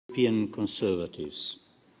European Conservatives.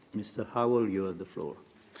 Mr. Howell, you have the floor.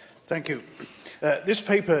 Thank you. This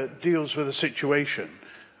paper deals with a situation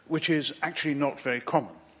which is actually not very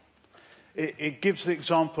common. It gives the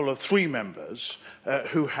example of three members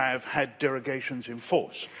who have had derogations in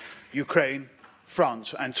force: Ukraine,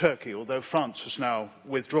 France and Turkey, although France has now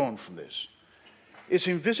withdrawn from this. It's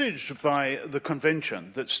envisaged by the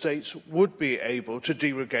Convention that states would be able to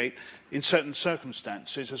derogate in certain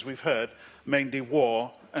circumstances, as we've heard, mainly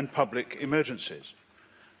war and public emergencies.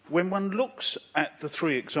 When one looks at the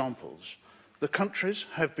three examples, the countries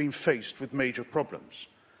have been faced with major problems.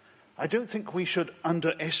 I don't think we should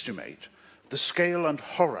underestimate the scale and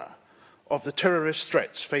horror of the terrorist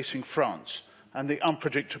threats facing France and the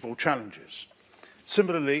unpredictable challenges.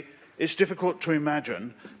 Similarly, it's difficult to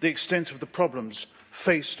imagine the extent of the problems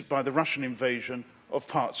faced by the Russian invasion of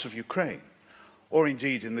parts of Ukraine, or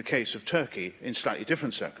indeed, in the case of Turkey, in slightly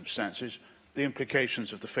different circumstances, the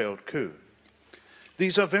implications of the failed coup.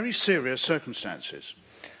 These are very serious circumstances,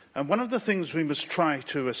 and one of the things we must try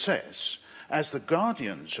to assess as the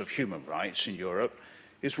guardians of human rights in Europe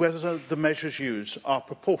is whether the measures used are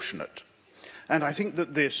proportionate. And I think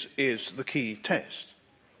that this is the key test.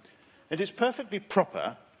 It is perfectly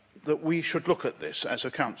proper that we should look at this as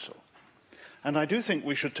a council. And I do think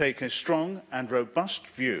we should take a strong and robust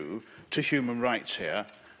view to human rights here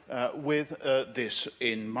with this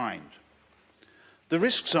in mind. The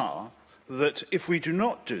risks are that if we do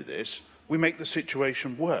not do this, we make the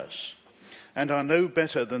situation worse and are no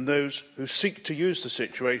better than those who seek to use the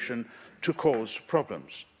situation to cause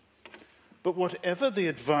problems. But whatever the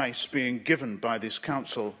advice being given by this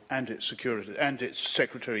Council and its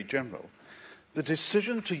Secretary-General, the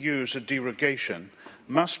decision to use a derogation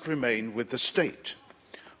must remain with the state.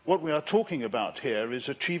 What we are talking about here is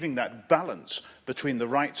achieving that balance between the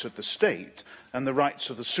rights of the state and the rights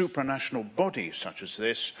of the supranational body, such as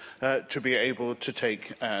this, to be able to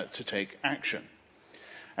take action.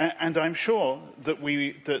 And I'm sure that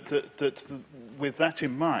with that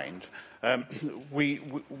in mind,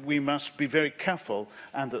 we must be very careful,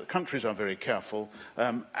 and that the countries are very careful,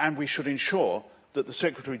 and we should ensure that the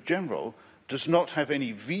Secretary-General does not have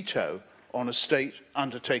any veto on a state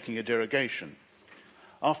undertaking a derogation.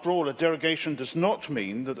 After all, a derogation does not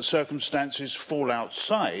mean that the circumstances fall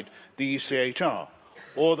outside the ECHR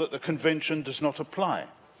or that the Convention does not apply,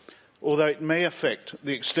 although it may affect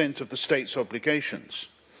the extent of the state's obligations.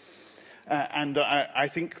 And I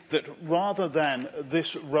think that rather than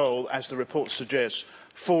this role, as the report suggests,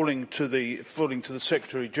 falling to the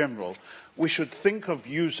Secretary-General, we should think of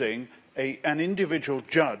using an individual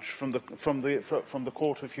judge from the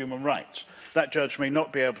Court of Human Rights. That judge may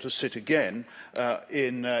not be able to sit again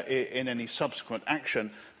in any subsequent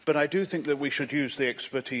action, but I do think that we should use the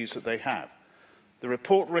expertise that they have. The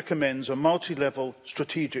report recommends a multi-level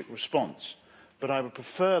strategic response, but I would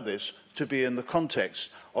prefer this to be in the context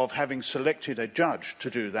of having selected a judge to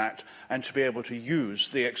do that and to be able to use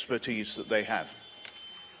the expertise that they have.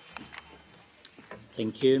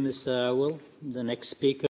 Thank you, Mr. Howell. The next speaker.